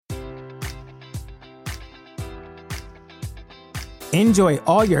Enjoy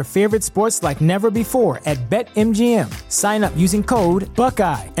all your favorite sports like never before at BetMGM. Sign up using code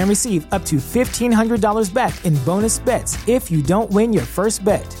Buckeye and receive up to $1,500 back in bonus bets if you don't win your first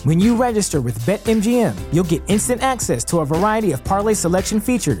bet. When you register with BetMGM, you'll get instant access to a variety of parlay selection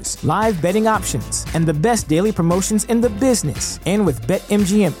features, live betting options, and the best daily promotions in the business. And with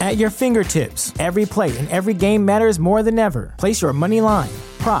BetMGM at your fingertips, every play and every game matters more than ever. Place your money line,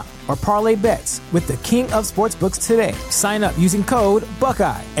 prop, or parlay bets with the king of sportsbooks today. Sign up using code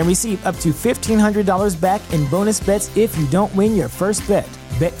Buckeye and receive up to $1,500 back in bonus bets if you don't win your first bet.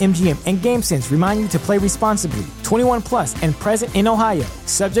 BetMGM and GameSense remind you to play responsibly. 21 plus and present in Ohio,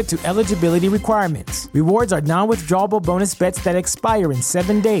 subject to eligibility requirements. Rewards are non-withdrawable bonus bets that expire in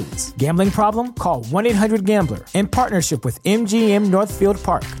 7 days. Gambling problem? Call 1-800-GAMBLER. In partnership with MGM Northfield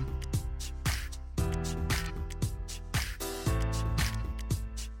Park.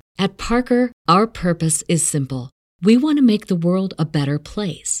 At Parker, our purpose is simple. We want to make the world a better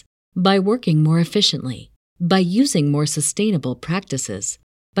place by working more efficiently, by using more sustainable practices,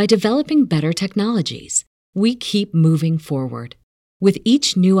 by developing better technologies. We keep moving forward. With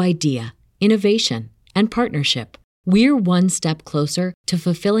each new idea, innovation, and partnership, we're one step closer to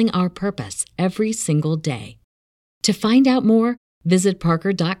fulfilling our purpose every single day. To find out more, visit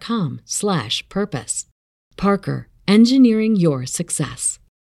parker.com/purpose. Parker, engineering your success.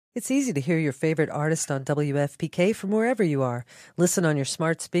 It's easy to hear your favorite artist on WFPK from wherever you are. Listen on your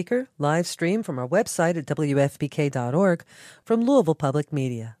smart speaker, live stream from our website at WFPK.org, from Louisville Public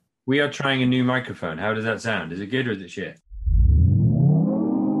Media. We are trying a new microphone. How does that sound? Is it good or is it shit?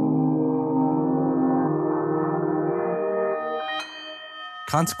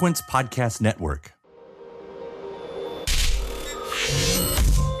 Consequence Podcast Network.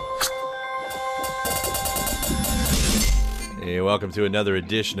 Hey, welcome to another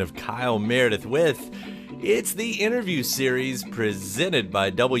edition of Kyle Meredith with. It's the interview series presented by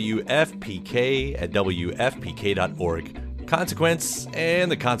WFPK at WFPK.org. Consequence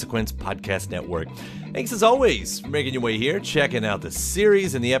and the Consequence Podcast Network. Thanks as always for making your way here, checking out the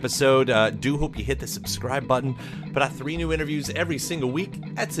series and the episode. Do hope you hit the subscribe button. Put out 3 new interviews every single week.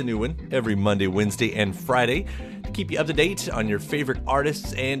 That's a new one every Monday, Wednesday, and Friday. To keep you up to date on your favorite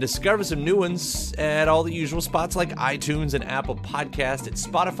artists and discover some new ones at all the usual spots like iTunes and Apple Podcast, at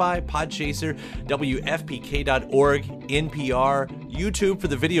Spotify, Podchaser, WFPK.org, NPR, YouTube for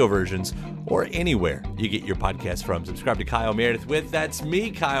the video versions, or anywhere you get your podcast from. Subscribe to Kyle Meredith with. That's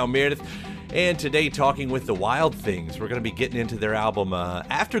me, Kyle Meredith. And today, talking with the Wild Things, we're going to be getting into their album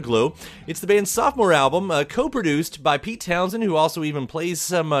Afterglow. It's the band's sophomore album, co-produced by Pete Townsend, who also even plays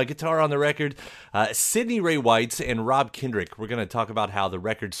some guitar on the record, Sidney Ray White, and Rob Kendrick. We're going to talk about how the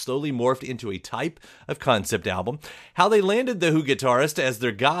record slowly morphed into a type of concept album, how they landed the Who guitarist as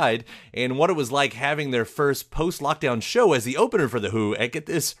their guide, and what it was like having their first post-lockdown show as the opener for the Who at, get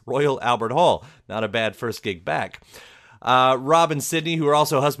this, Royal Albert Hall. Not a bad first gig back. Rob and Sidney, who are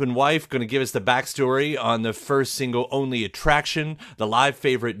also husband and wife, going to give us the backstory on the first single, Only Attraction, the live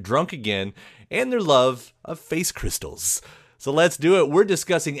favorite, Drunk Again, and their love of face crystals. So let's do it. We're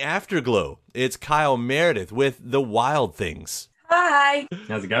discussing Afterglow. It's Kyle Meredith with The Wild Things. Hi.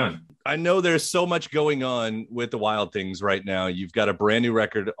 How's it going? I know there's so much going on with The Wild Things right now. You've got a brand new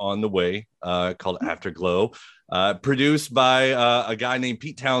record on the way called Afterglow, produced by a guy named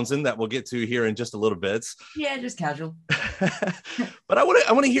Pete Townsend that we'll get to here in just a little bit. Yeah, just casual. But I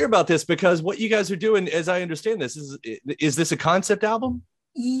want to hear about this, because what you guys are doing, as I understand this, is this a concept album?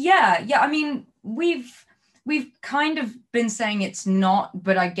 Yeah. I mean, we've kind of been saying it's not,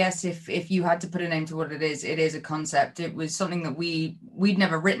 but I guess if you had to put a name to what it is a concept. It was something that we'd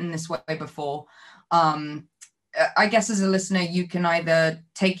never written this way before. I guess as a listener, you can either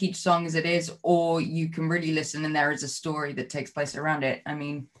take each song as it is, or you can really listen and there is a story that takes place around it. I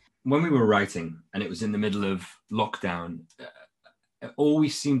mean, when we were writing and it was in the middle of lockdown, all we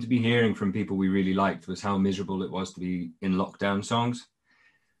seemed to be hearing from people we really liked was how miserable it was to be in lockdown songs,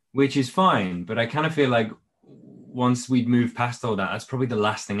 which is fine. But I kind of feel like once we'd moved past all that, that's probably the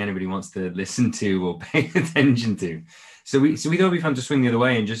last thing anybody wants to listen to or pay attention to. So we thought it'd be fun to swing the other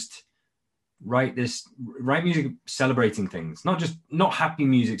way and just write music celebrating things, not happy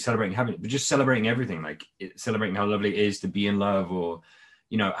music celebrating happiness, but just celebrating everything, like celebrating how lovely it is to be in love, or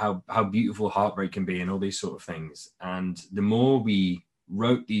how beautiful heartbreak can be, and all these sort of things. And the more we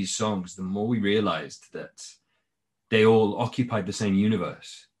wrote these songs, the more we realized that they all occupied the same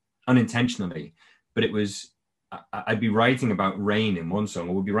universe unintentionally. But it was, I'd be writing about rain in one song,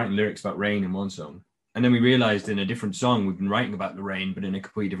 or we'd be writing lyrics about rain in one song, and then we realized in a different song we've been writing about the rain, but in a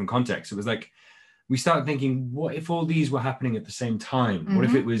completely different context. It was like we started thinking, what if all these were happening at the same time? Mm-hmm. What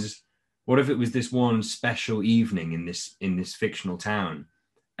if it was What if it was this one special evening in this fictional town?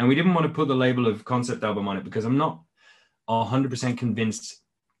 And we didn't want to put the label of concept album on it because I'm not 100% convinced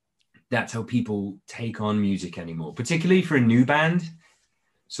that's how people take on music anymore, particularly for a new band.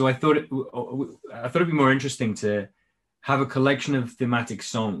 So I thought it'd be more interesting to have a collection of thematic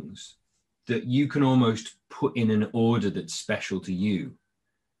songs that you can almost put in an order that's special to you,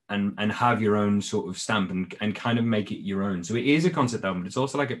 and have your own sort of stamp and kind of make it your own. So it is a concept album, but it's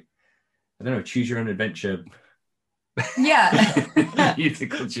also like I don't know, choose your own adventure. Yeah.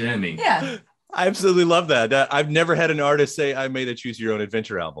 Musical journey. Yeah. I absolutely love that. I've never had an artist say I made a choose your own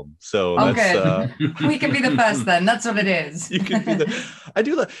adventure album. So that's we can be the first then. That's what it is. You can be I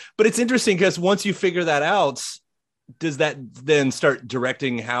do but it's interesting because once you figure that out, does that then start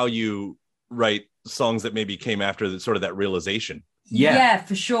directing how you write songs that maybe came after that realization? Yeah,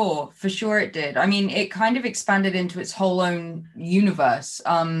 for sure it did. I mean, it kind of expanded into its whole own universe,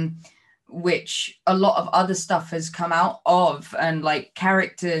 which a lot of other stuff has come out of, and like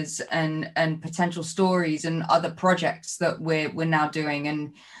characters and potential stories and other projects that we're now doing.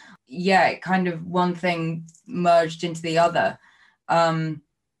 And yeah, it kind of one thing merged into the other.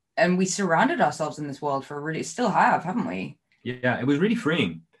 And we surrounded ourselves in this world still have, haven't we? Yeah, it was really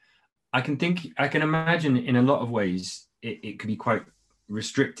freeing. I can imagine in a lot of ways it could be quite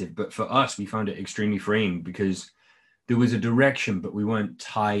restrictive, but for us, we found it extremely freeing because there was a direction, but we weren't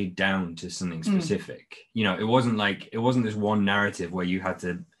tied down to something specific. You know, it wasn't this one narrative where you had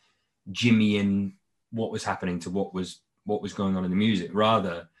to jimmy in what was happening to what was going on in the music.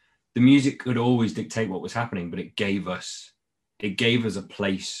 Rather, the music could always dictate what was happening, but it gave us a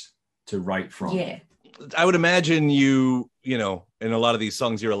place to write from. Yeah. I would imagine you know, in a lot of these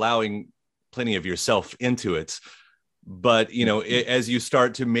songs, you're allowing plenty of yourself into it. But, you know, as you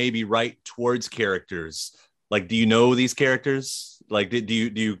start to maybe write towards characters, like, do you know these characters? Like, do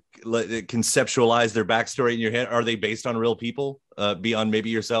you conceptualize their backstory in your head? Are they based on real people beyond maybe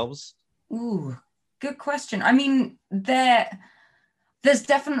yourselves? Ooh, good question. I mean, there's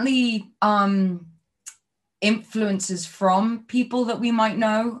definitely influences from people that we might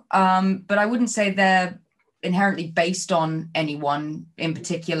know, but I wouldn't say they're inherently based on anyone in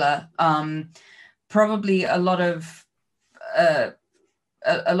particular. Probably a lot of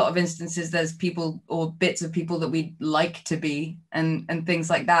instances there's people or bits of people that we'd like to be and things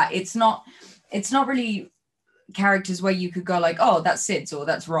like that. It's not really characters where you could go like, oh, that's Sid's or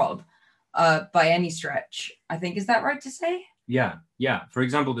that's Rob by any stretch, I think. Is that right to say? Yeah. For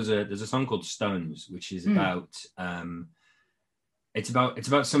example, there's a song called Stones, which is about it's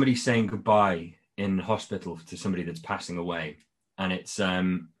about somebody saying goodbye in hospital to somebody that's passing away, and it's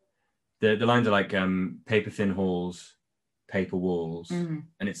the lines are like paper thin halls, paper walls, and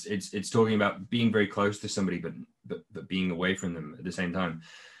it's talking about being very close to somebody but being away from them at the same time.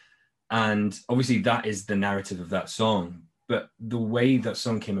 And obviously that is the narrative of that song, but the way that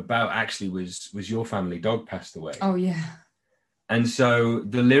song came about actually was your family dog passed away. Oh yeah. And so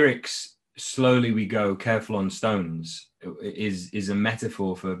the lyrics, slowly we go, careful on stones, is a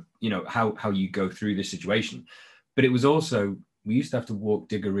metaphor for, you know, how you go through this situation. But it was also, we used to have to walk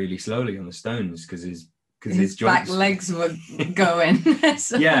Digger really slowly on the stones because his back legs were going.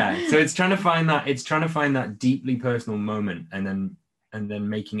 So. Yeah, so it's trying to find that deeply personal moment and then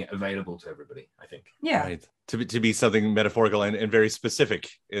making it available to everybody, I think. Yeah. Right. To be something metaphorical and very specific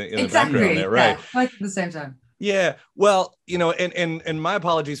in exactly. the background there, right? Yeah, like at the same time. Yeah. Well, you know, and my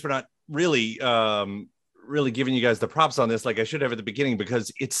apologies for not really giving you guys the props on this like I should have at the beginning,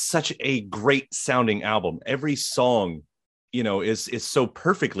 because it's such a great sounding album. Every song, you know, is so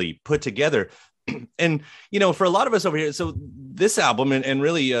perfectly put together. And, you know, for a lot of us over here, so this album and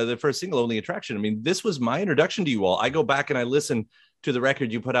really the first single, Only Attraction, I mean, this was my introduction to you all. I go back and I listen to the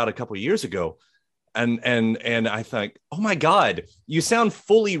record you put out a couple of years ago. And I think, oh my God, you sound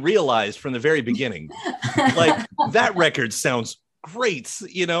fully realized from the very beginning. Like that record sounds great,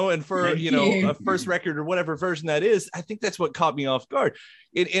 you know, and for, you know, a first record or whatever version that is, I think that's what caught me off guard.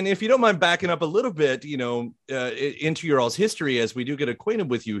 And if you don't mind backing up a little bit, you know, into your all's history, as we do get acquainted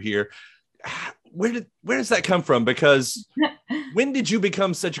with you here, where does that come from? Because when did you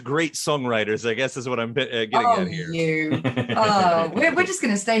become such great songwriters? I guess is what I'm getting at here. We're just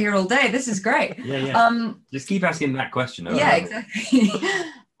going to stay here all day. This is great. Yeah. Just keep asking that question. Yeah, exactly.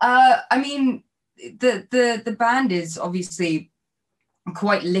 I mean, the band is obviously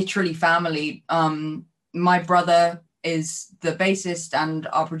quite literally family. My brother is the bassist and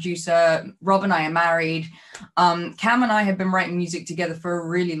our producer. Rob and I are married. Cam and I have been writing music together for a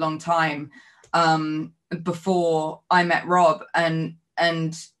really long time before I met Rob, and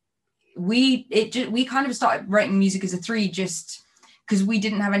we kind of started writing music as a three, just because we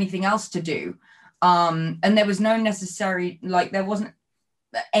didn't have anything else to do. And there was no necessary, like there wasn't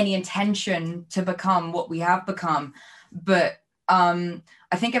any intention to become what we have become. But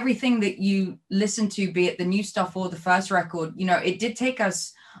I think everything that you listen to, be it the new stuff or the first record, you know, it did take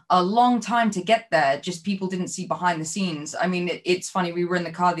us a long time to get there. Just people didn't see behind the scenes. I mean, it's funny. We were in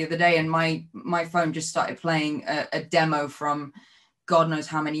the car the other day and my phone just started playing a demo from God knows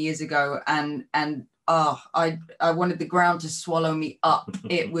how many years ago. And I wanted the ground to swallow me up.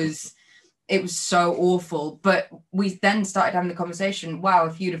 It was so awful. But we then started having the conversation. Wow,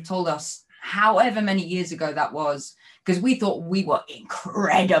 if you'd have told us however many years ago that was, because we thought we were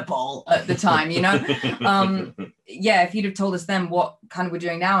incredible at the time, you know? Yeah, if you'd have told us then what kind of we're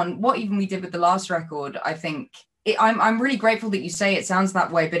doing now and what even we did with the last record, I think I'm really grateful that you say it sounds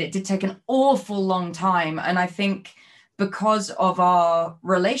that way, but it did take an awful long time. And I think because of our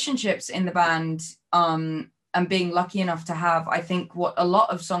relationships in the band and being lucky enough to have, I think, what a lot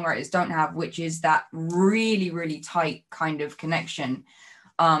of songwriters don't have, which is that really, really tight kind of connection.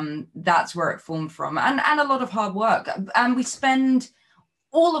 That's where it formed from, and a lot of hard work, and we spend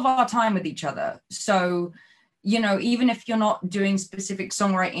all of our time with each other. So, you know, even if you're not doing specific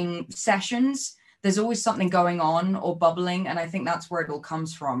songwriting sessions, there's always something going on or bubbling, and I think that's where it all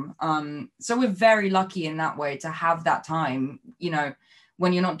comes from. So we're very lucky in that way to have that time. You know,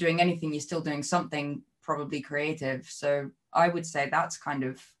 when you're not doing anything, you're still doing something probably creative. So I would say that's kind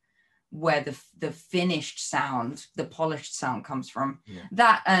of where the finished sound, the polished sound comes from. Yeah.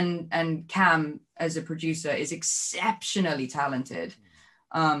 That and Cam as a producer is exceptionally talented.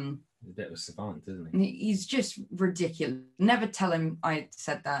 A bit of a savant, isn't he? He's just ridiculous. Never tell him I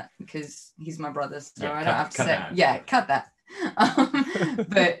said that because he's my brother, so yeah, I don't have to say that. Yeah, cut that.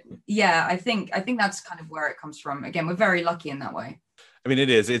 But yeah, I think that's kind of where it comes from. Again, we're very lucky in that way. I mean,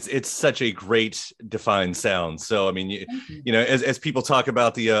 it is. It's such a great defined sound. So, I mean, you know, as people talk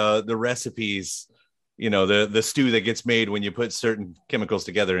about the recipes, you know, the stew that gets made when you put certain chemicals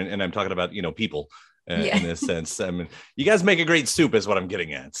together, and I'm talking about, you know, people in this sense. I mean, you guys make a great soup, is what I'm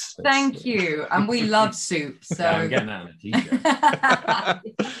getting at. Thank you, and we love soup. So yeah, I'm getting that on a t-shirt.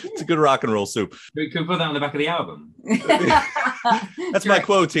 It's a good rock and roll soup. We could put that on the back of the album. That's my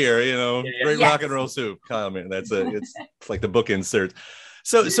quote here. You know, great rock and roll soup. Kyle, man, it's like the book insert.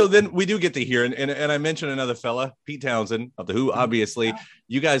 So then we do get to hear, and I mentioned another fella, Pete Townshend of The Who, obviously.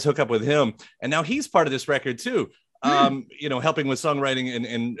 You guys hook up with him, and now he's part of this record too. You know, helping with songwriting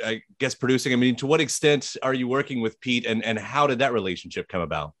and I guess producing. I mean, to what extent are you working with Pete, and how did that relationship come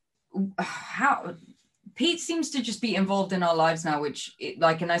about? How Pete seems to just be involved in our lives now, which,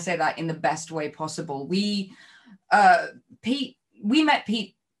 like, and I say that in the best way possible. We met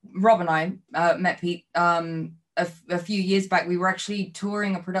Pete, Rob and I met Pete a few years back. We were actually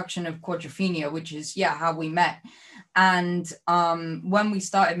touring a production of Quadrophenia, which is, how we met. And when we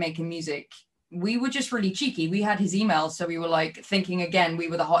started making music, we were just really cheeky. We had his email, so we were like thinking again, we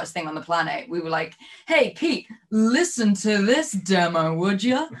were the hottest thing on the planet. We were like, hey, Pete, listen to this demo, would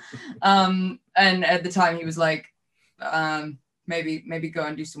you? And at the time he was like, maybe go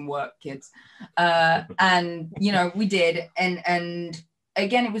and do some work, kids. And, you know, we did. And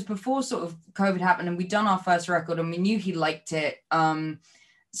again, it was before sort of COVID happened, and we'd done our first record and we knew he liked it.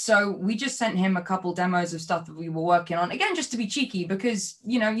 So we just sent him a couple demos of stuff that we were working on, again, just to be cheeky, because,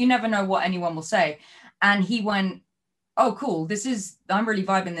 you know, you never know what anyone will say. And he went, oh, cool, I'm really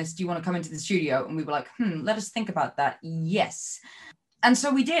vibing this. Do you want to come into the studio? And we were like, let us think about that. Yes. And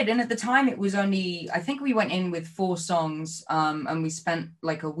so we did. And at the time it was only, I think we went in with 4 songs and we spent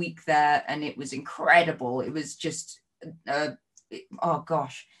like a week there, and it was incredible. It was just, oh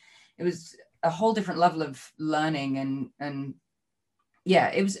gosh, it was a whole different level of learning and yeah,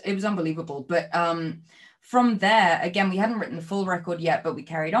 it was unbelievable. But from there, again, we hadn't written the full record yet, but we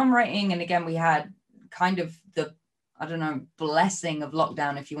carried on writing. And again, we had kind of the, I don't know, blessing of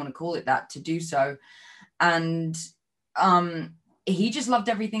lockdown, if you want to call it that, to do so. And he just loved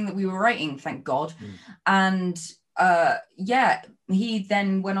everything that we were writing, thank God. And he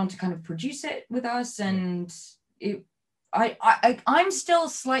then went on to kind of produce it with us. And I'm still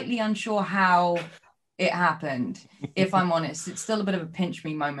slightly unsure how it happened, if I'm honest. It's still a bit of a pinch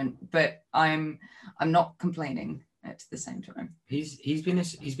me moment, but I'm not complaining at the same time. He's been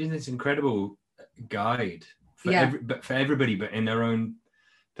this incredible guide for everybody, but in their own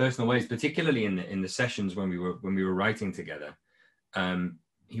personal ways, particularly in the sessions when we were writing together.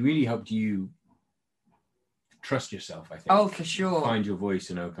 He really helped you trust yourself, I think. Oh, for sure. Find your voice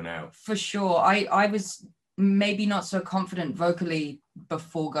and open out. For sure. I was maybe not so confident vocally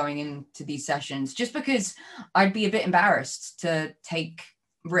before going into these sessions, just because I'd be a bit embarrassed to take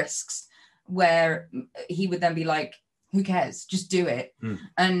risks, where he would then be like, who cares? Just do it.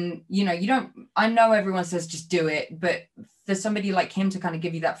 And, you know, I know everyone says just do it, but for somebody like him to kind of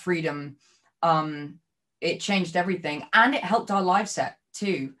give you that freedom, it changed everything. And it helped our live set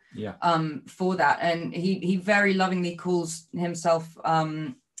too. Yeah. For that. And he very lovingly calls himself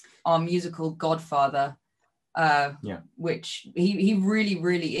our musical godfather, which he really,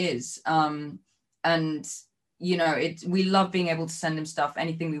 really is. And, you know, we love being able to send him stuff,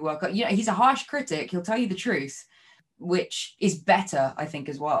 anything we work on. You know, he's a harsh critic. He'll tell you the truth, which is better, I think,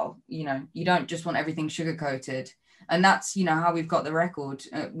 as well. You know, you don't just want everything sugar-coated. And that's, you know, how we've got the record,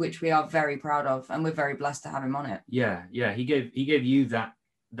 which we are very proud of. And we're very blessed to have him on it. Yeah. He gave you that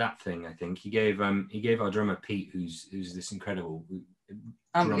thing, I think. He gave our drummer Pete, who's this incredible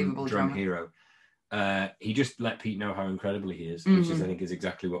unbelievable drum hero. He just let Pete know how incredible he is, which is, I think, is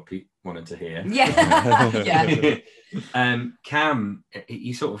exactly what Pete wanted to hear. Yeah. Cam,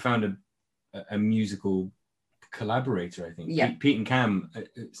 he sort of found a musical collaborator, I think. Yeah. Pete and Cam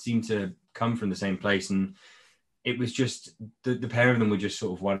seem to come from the same place, and it was just the pair of them were just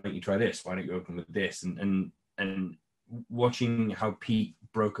sort of, why don't you try this? Why don't you open with this? And watching how Pete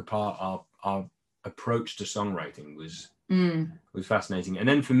broke apart our approach to songwriting was fascinating. And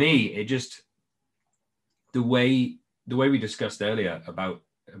then for me, it just the way we discussed earlier about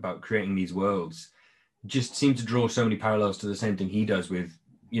creating these worlds just seemed to draw so many parallels to the same thing he does with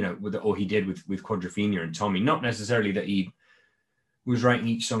Quadrophenia and Tommy. Not necessarily that he was writing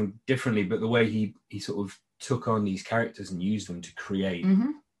each song differently, but the way he sort of took on these characters and used them to create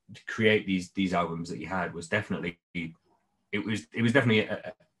these albums that he had was definitely definitely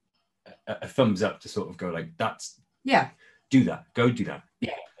a thumbs up to sort of go like, do that.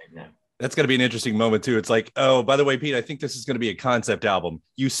 Yeah. That's going to be an interesting moment too. It's like, oh, by the way, Pete, I think this is going to be a concept album.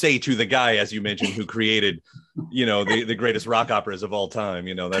 You say to the guy, as you mentioned, who created, you know, the greatest rock operas of all time.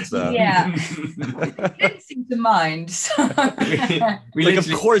 You know, that's yeah. He didn't seem to mind. So. Like,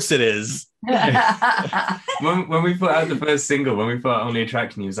 of course it is. when we put out the first single, when we put out Only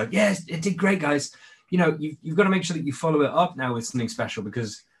Attraction, he was like, yes, it did great, guys. You know, you've got to make sure that you follow it up now with something special,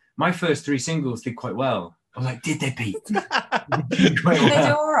 because my first 3 singles did quite well. I was like, did they, Pete? Did they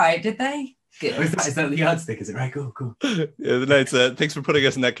do all right? Did they? Good. Is that the yardstick? Is it right? Cool. Yeah, nice. Thanks for putting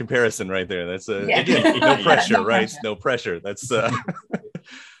us in that comparison right there. That's again, no pressure, no right? Pressure. No pressure. That's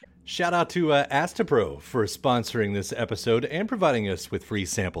shout out to Astapro for sponsoring this episode and providing us with free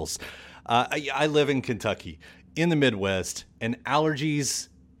samples. I live in Kentucky, in the Midwest, and allergies.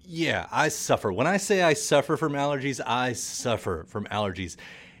 Yeah, I suffer. When I say I suffer from allergies, I suffer from allergies.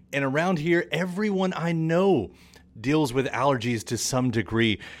 And around here, everyone I know deals with allergies to some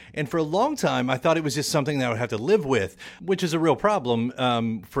degree. And for a long time, I thought it was just something that I would have to live with, which is a real problem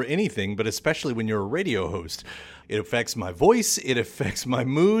for anything, but especially when you're a radio host. It affects my voice, it affects my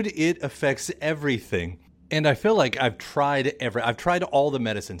mood, it affects everything. And I feel like I've tried all the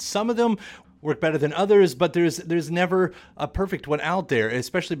medicines. Some of them work better than others, but there's never a perfect one out there,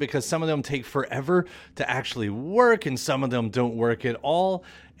 especially because some of them take forever to actually work and some of them don't work at all.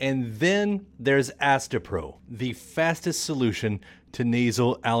 And then there's Astapro, the fastest solution to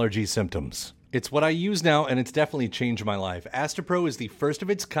nasal allergy symptoms. It's what I use now, and it's definitely changed my life. Astapro is the first of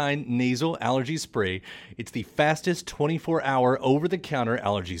its kind nasal allergy spray. It's the fastest 24-hour over-the-counter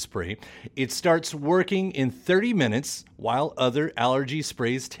allergy spray. It starts working in 30 minutes, while other allergy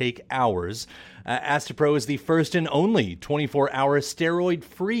sprays take hours. Astapro is the first and only 24-hour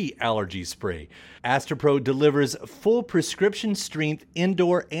steroid-free allergy spray. Astapro delivers full prescription strength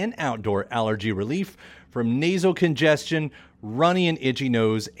indoor and outdoor allergy relief from nasal congestion, runny and itchy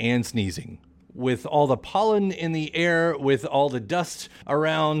nose, and sneezing. With all the pollen in the air, with all the dust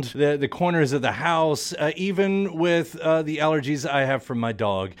around the corners of the house, even with the allergies I have from my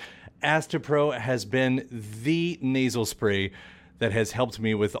dog, Astapro has been the nasal spray that has helped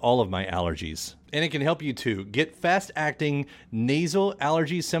me with all of my allergies. And it can help you too. Get fast-acting nasal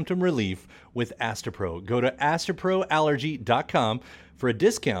allergy symptom relief with Astapro. Go to astaproallergy.com for a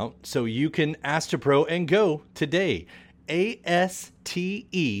discount so you can Astapro and go today. ASTEPRO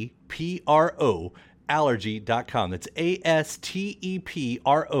allergy.com. That's ASTEPRO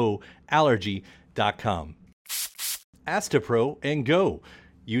allergy.com. Astapro and go.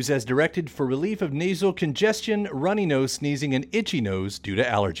 Use as directed for relief of nasal congestion, runny nose, sneezing, and itchy nose due to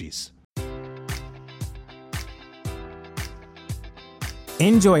allergies.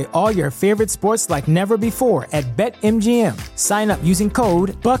 Enjoy all your favorite sports like never before at BetMGM. Sign up using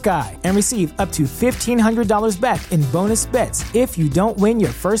code Buckeye and receive up to $1,500 back in bonus bets if you don't win your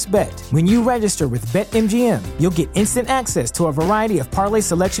first bet. When you register with BetMGM, you'll get instant access to a variety of parlay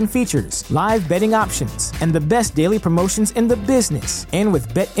selection features, live betting options, and the best daily promotions in the business. And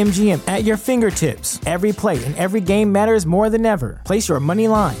with BetMGM at your fingertips, every play and every game matters more than ever. Place your money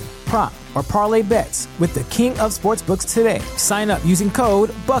line, prop, or parlay bets with the king of sportsbooks today. Sign up using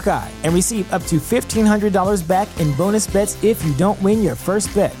code Buckeye and receive up to $1,500 back in bonus bets if you don't win your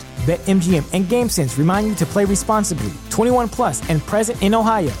first bet. BetMGM and GameSense remind you to play responsibly. 21 plus and present in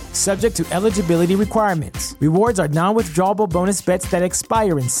Ohio, subject to eligibility requirements. Rewards are non-withdrawable bonus bets that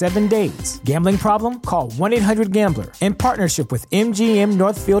expire in 7 days. Gambling problem? Call 1-800-GAMBLER. In partnership with MGM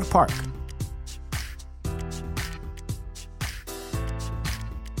Northfield Park.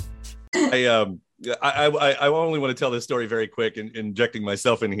 I only want to tell this story very quick and injecting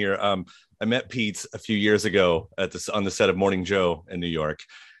myself in here. I met Pete a few years ago on the set of Morning Joe in New York.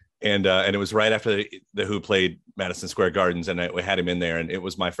 And it was right after the Who played Madison Square Gardens, and we had him in there, and it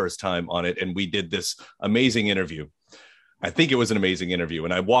was my first time on it. And we did this amazing interview. I think it was an amazing interview.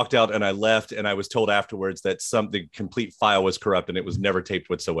 And I walked out and I left, and I was told afterwards that the complete file was corrupt and it was never taped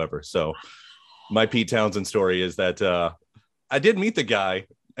whatsoever. So my Pete Townsend story is that I did meet the guy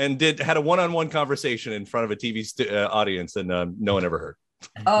and had a one-on-one conversation in front of a TV audience, and no one ever heard.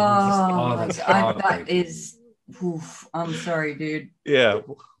 That is. Oof, I'm sorry, dude. Yeah,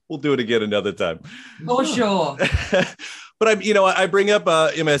 we'll do it again another time. For sure. But I bring up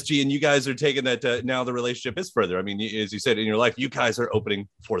MSG, and you guys are taking that now. The relationship is further. I mean, as you said in your life, you guys are opening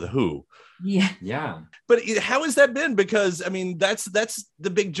for the Who. Yeah. But how has that been? Because I mean, that's the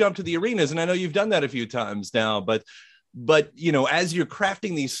big jump to the arenas, and I know you've done that a few times now. But as you're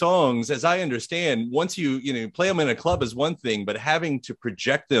crafting these songs, as I understand, once you play them in a club is one thing, but having to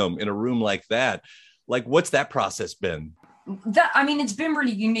project them in a room like that, like what's that process been? It's been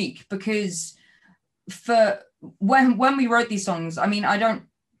really unique because for when we wrote these songs, I mean, I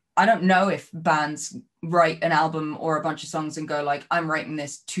don't know if bands write an album or a bunch of songs and go like, I'm writing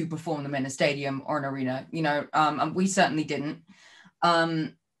this to perform them in a stadium or an arena, and we certainly didn't.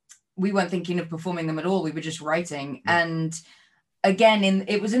 We weren't thinking of performing them at all. We were just writing. And again,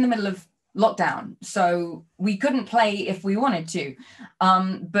 it was in the middle of lockdown, so we couldn't play if we wanted to.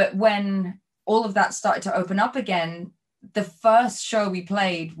 But when all of that started to open up again, the first show we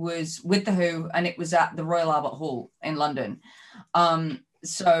played was with The Who, and it was at the Royal Albert Hall in London.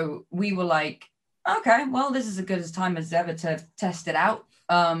 So we were like, okay, well, this is as good a time as ever to test it out.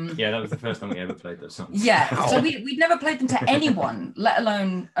 That was the first time we ever played those songs. Yeah, so we'd never played them to anyone, let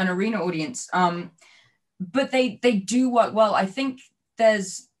alone an arena audience. But they do work well. I think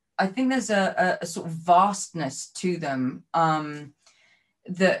there's a sort of vastness to them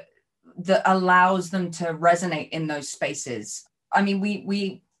that allows them to resonate in those spaces. I mean,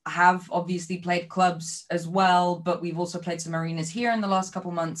 we have obviously played clubs as well, but we've also played some arenas here in the last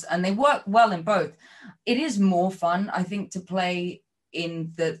couple months, and they work well in both. It is more fun, I think, to play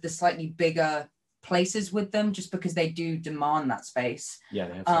in the slightly bigger places with them, just because they do demand that space. Yeah,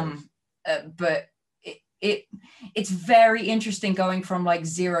 they have but it's very interesting going from like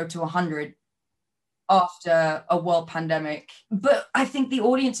 0 to 100 after a world pandemic. But I think the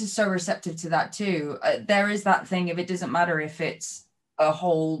audience is so receptive to that too. There is that thing of, it doesn't matter if it's a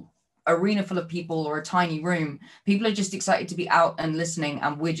whole arena full of people or a tiny room. People are just excited to be out and listening,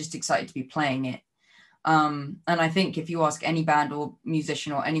 and we're just excited to be playing it. And I think if you ask any band or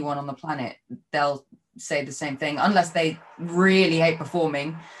musician or anyone on the planet, they'll say the same thing, unless they really hate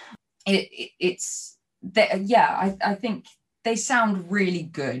performing. I think they sound really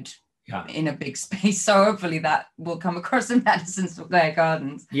good in a big space. So hopefully that will come across in Madison Square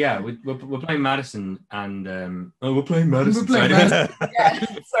Gardens. Yeah, we're playing Madison, and we're playing Madison. Sorry,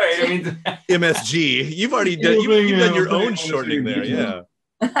 I mean MSG. You've already done your own shortening there. Yeah.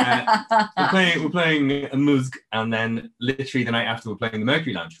 We're playing a Muzg, and then literally the night after we're playing the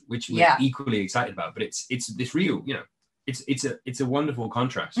Mercury Lounge, which we're equally excited about. But it's this real, it's a wonderful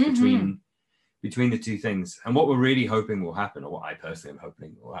contrast between the two things. And what we're really hoping will happen, or what I personally am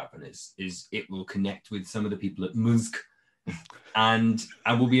hoping will happen, is it will connect with some of the people at Muzg, and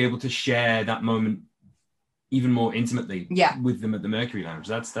we'll be able to share that moment even more intimately with them at the Mercury Lounge.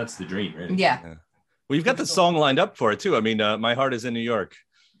 That's the dream, really. Yeah. Well, you've got the song lined up for it too. I mean, My Heart Is in New York,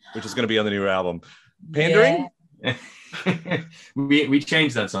 which is going to be on the new album. Pandering? Yeah. we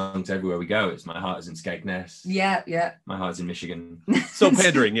changed that song to Everywhere We Go. It's My Heart Is in Skegness. Yeah. My Heart's in Michigan. So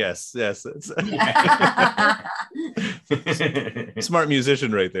pandering, yes. Smart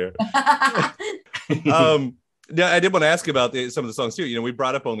musician right there. Yeah, I did want to ask about some of the songs too. You know, we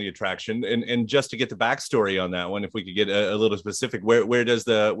brought up Only Attraction, and just to get the backstory on that one, if we could get a little specific, where does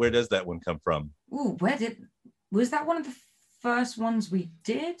that one come from? Ooh, was that one of the first ones we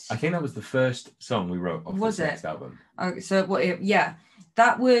did? I think that was the first song we wrote off Was this it? next album. Okay, so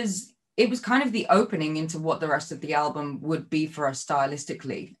that was, it was kind of the opening into what the rest of the album would be for us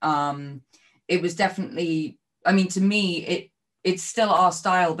stylistically. It was definitely, I mean, to me, it's still our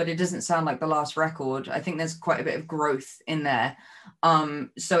style, but it doesn't sound like the last record. I think there's quite a bit of growth in there.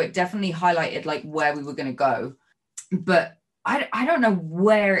 So it definitely highlighted like where we were going to go, but I don't know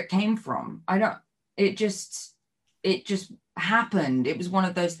where it came from. It just happened. It was one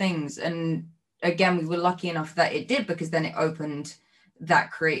of those things. And again, we were lucky enough that it did, because then it opened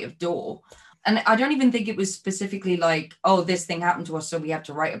that creative door. And I don't even think it was specifically like, oh, this thing happened to us, so we have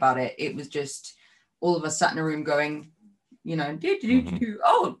to write about it. It was just all of us sat in a room going, you know,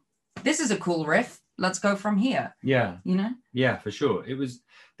 oh, this is a cool riff. Let's go from here. Yeah. You know? Yeah, for sure.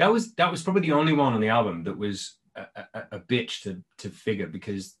 That was probably the only one on the album that was a bitch to figure,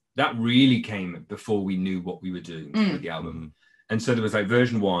 because that really came before we knew what we were doing with the album. And so there was like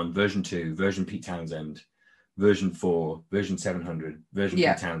version 1, version 2, version Pete Townsend, version 4, version 700, version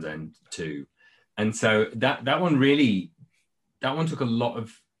Pete Townsend 2. And so that one took a lot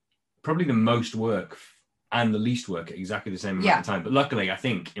of, probably the most work and the least work at exactly the same amount of time. But luckily, I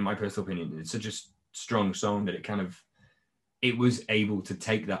think, in my personal opinion, it's such a strong song that it was able to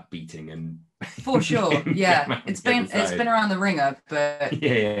take that beating and for sure. Yeah, it's been around the ringer, but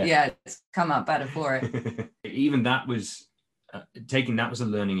yeah, it's come out better for it. Even that was that was a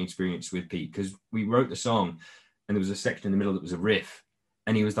learning experience with Pete, because we wrote the song and there was a section in the middle that was a riff,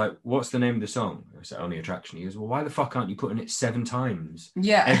 and he was like, "What's the name of the song?" I said, "Only Attraction." He goes, "Well, why the fuck aren't you putting it 7 times?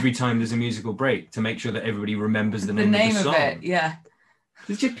 Yeah, every time there's a musical break, to make sure that everody remembers the name of the song." It. Yeah,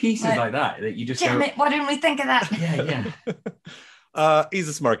 there's just pieces like that you just damn it, why didn't we think of that? Yeah. He's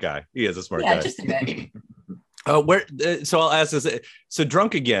a smart guy. He is a smart guy. Yeah, just a bit. So I'll ask this. So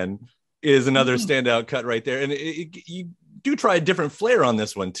Drunk Again is another standout cut right there, and you do try a different flair on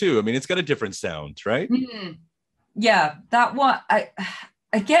this one too. I mean, it's got a different sound, right? Yeah, that one.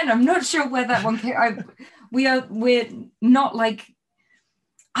 I'm not sure where that one came. We're not like,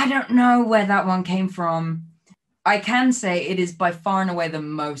 I don't know where that one came from. I can say it is by far and away the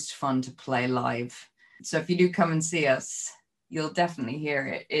most fun to play live. So if you do come and see us, you'll definitely hear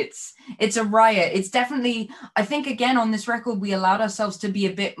it. It's a riot. It's definitely, I think, again, on this record, we allowed ourselves to be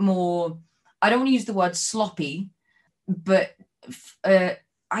a bit more, I don't want to use the word sloppy, but I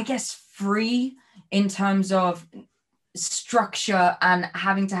guess free in terms of structure and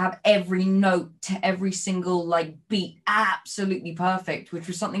having to have every note to every single like beat absolutely perfect, which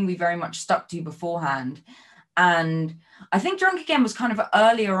was something we very much stuck to beforehand. And I think Drunk Again was kind of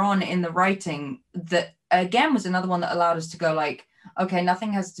earlier on in the writing, that again was another one that allowed us to go like, okay,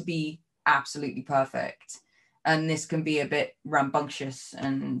 nothing has to be absolutely perfect, and this can be a bit rambunctious.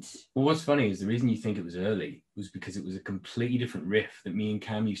 And well, what's funny is the reason you think it was early was because it was a completely different riff that me and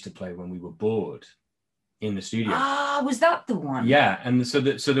Cam used to play when we were bored in the studio. Was that the one? Yeah, and so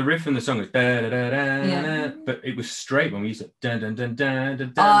the riff in the song was da, da, da, da, da, but it was straight when we used to dun, dun, dun, dun,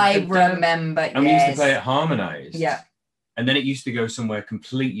 dun, dun, I dun, dun, remember, and we used to play it harmonized. Yeah. And then it used to go somewhere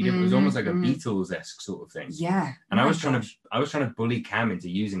completely different. It was almost like a Beatles-esque sort of thing. Yeah. And I was trying to bully Cam into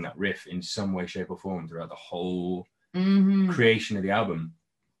using that riff in some way, shape, or form throughout the whole creation of the album.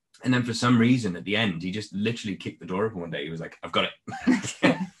 And then for some reason at the end, he just literally kicked the door open one day. He was like, "I've got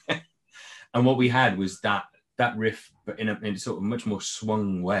it." And what we had was that riff, but in a sort of much more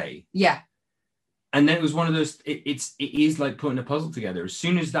swung way. Yeah. And then it was one of those, it is like putting a puzzle together. As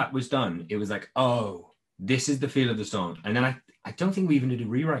soon as that was done, it was like, oh, this is the feel of the song. And then I don't think we even did a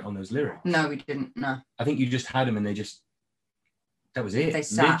rewrite on those lyrics. No, we didn't. No. I think you just had them and that was it. They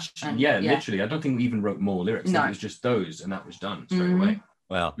sat. Literally. I don't think we even wrote more lyrics. No. It was just those, and that was done straight away.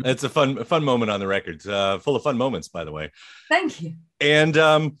 Well, it's a fun moment on the record. Full of fun moments, by the way. Thank you. And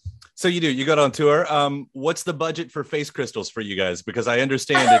so you got on tour. What's the budget for Face Crystals for you guys? Because I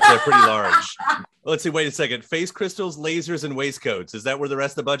understand it's pretty large. Let's see. Wait a second. Face crystals, lasers, and waistcoats. Is that where the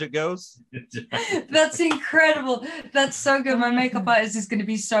rest of the budget goes? That's incredible. That's so good. My makeup artist is going to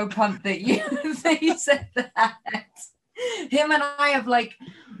be so pumped that you said that. Him and I have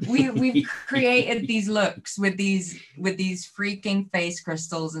we've created these looks with these freaking face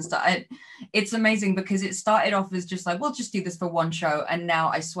crystals and stuff. It's amazing because it started off as just like, we'll just do this for one show, and now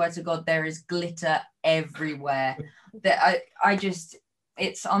I swear to God there is glitter everywhere. That I just,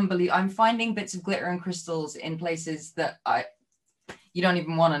 it's unbelievable. I'm finding bits of glitter and crystals in places that you don't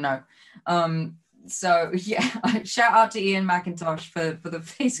even want to know. So yeah, shout out to Ian McIntosh for the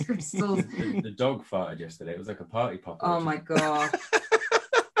face crystals. The dog farted yesterday. It was like a party popper. Oh my god.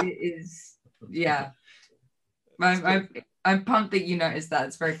 It is, yeah. I'm pumped that you noticed that.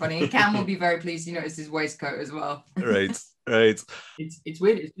 It's very funny. And Cam will be very pleased you noticed his waistcoat as well. Right. It's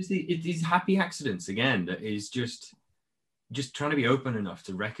weird. It's just these happy accidents again that is just trying to be open enough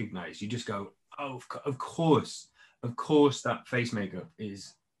to recognize. You just go, oh, of course that face makeup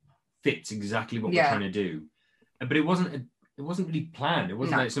fits exactly what we're trying to do. But it wasn't really planned. It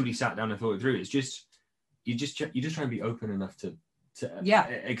wasn't like somebody sat down and thought it through. It's just you just try and be open enough to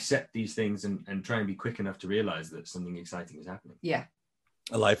accept these things and try and be quick enough to realize that something exciting is happening. Yeah.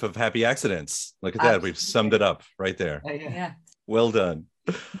 A life of happy accidents. Look at that. We've summed it up right there. Yeah. Well done.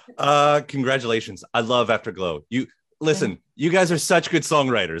 Congratulations. I love Afterglow. You listen, you guys are such good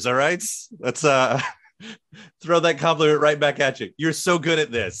songwriters. All right. Let's throw that compliment right back at you. You're so good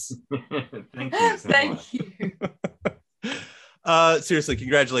at this. Thank you. Thank you. Seriously,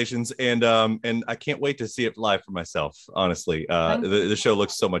 congratulations. And I can't wait to see it live for myself. Honestly, the show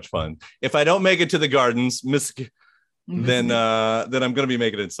looks so much fun. If I don't make it to the Gardens, then I'm going to be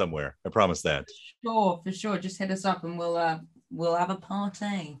making it somewhere. I promise that. For sure. Just hit us up and we'll have a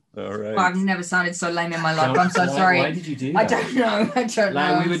party. All right. I've never sounded so lame in my life. I'm so sorry. Why did you do that? I don't know.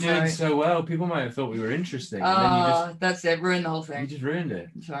 Like, we were doing so well. People might have thought we were interesting. And then that's it. Ruined the whole you thing. just ruined it.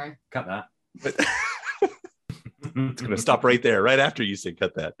 I'm sorry. Cut that. It's going to stop right there, right after you say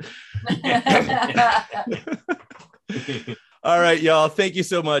cut that. All right, y'all. Thank you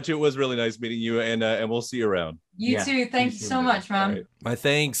so much. It was really nice meeting you, and we'll see you around. You too. Thank you so much, man. Right. My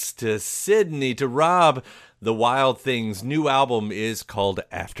thanks to Sydney, to Rob. The Wild Things' new album is called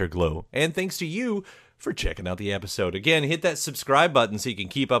Afterglow. And thanks to you for checking out the episode. Again, hit that subscribe button so you can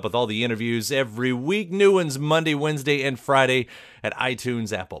keep up with all the interviews every week. New ones Monday, Wednesday, and Friday at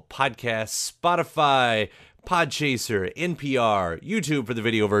iTunes, Apple Podcasts, Spotify, Podchaser, NPR, YouTube for the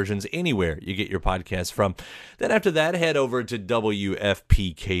video versions, anywhere you get your podcasts from. Then after that, head over to WFPK.org,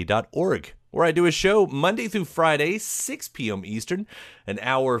 where I do a show Monday through Friday, 6 p.m. Eastern, an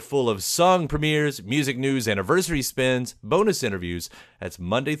hour full of song premieres, music news, anniversary spins, bonus interviews. That's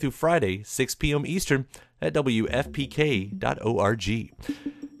Monday through Friday, 6 p.m. Eastern at WFPK.org.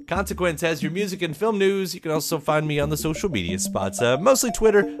 Consequence has your music and film news. You can also find me on the social media spots, mostly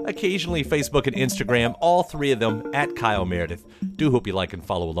Twitter, occasionally Facebook and Instagram, all three of them at Kyle Meredith. Do hope you like and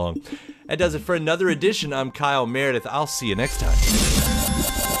follow along. That does it for another edition. I'm Kyle Meredith. I'll see you next time.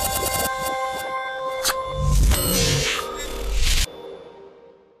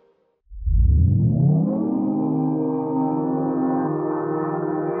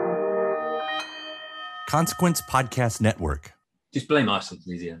 Consequence Podcast Network. Just blame us, it's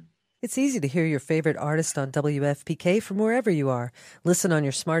easier. It's easy to hear your favorite artist on WFPK from wherever you are. Listen on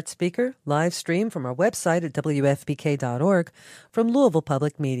your smart speaker, live stream from our website at WFPK.org, from Louisville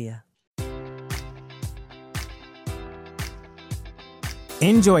Public Media.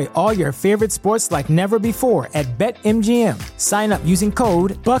 Enjoy all your favorite sports like never before at BetMGM. Sign up using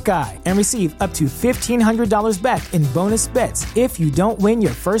code Buckeye and receive up to $1,500 back in bonus bets if you don't win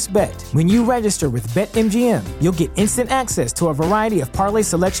your first bet. When you register with BetMGM, you'll get instant access to a variety of parlay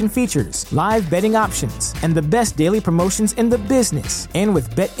selection features, live betting options, and the best daily promotions in the business. And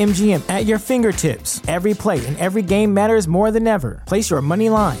with BetMGM at your fingertips, every play and every game matters more than ever. Place your money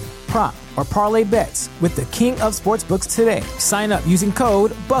line, prop, or parlay bets with the king of sportsbooks today. Sign up using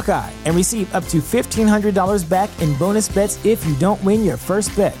code Buckeye and receive up to $1,500 back in bonus bets if you don't win your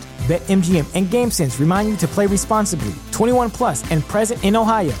first bet. BetMGM and GameSense remind you to play responsibly. 21 plus and present in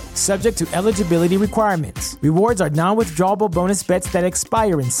Ohio, subject to eligibility requirements. Rewards are non-withdrawable bonus bets that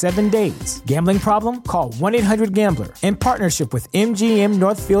expire in 7 days. Gambling problem? Call 1-800-GAMBLER. In partnership with MGM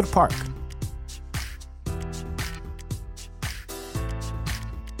Northfield Park.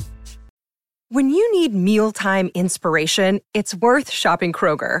 When you need mealtime inspiration, it's worth shopping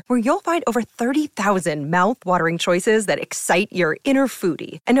Kroger, where you'll find over 30,000 mouth-watering choices that excite your inner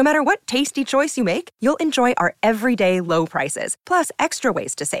foodie. And no matter what tasty choice you make, you'll enjoy our everyday low prices, plus extra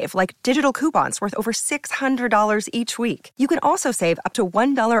ways to save, like digital coupons worth over $600 each week. You can also save up to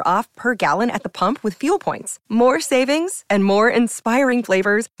 $1 off per gallon at the pump with fuel points. More savings and more inspiring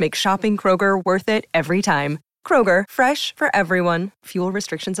flavors make shopping Kroger worth it every time. Kroger, fresh for everyone. Fuel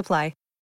restrictions apply.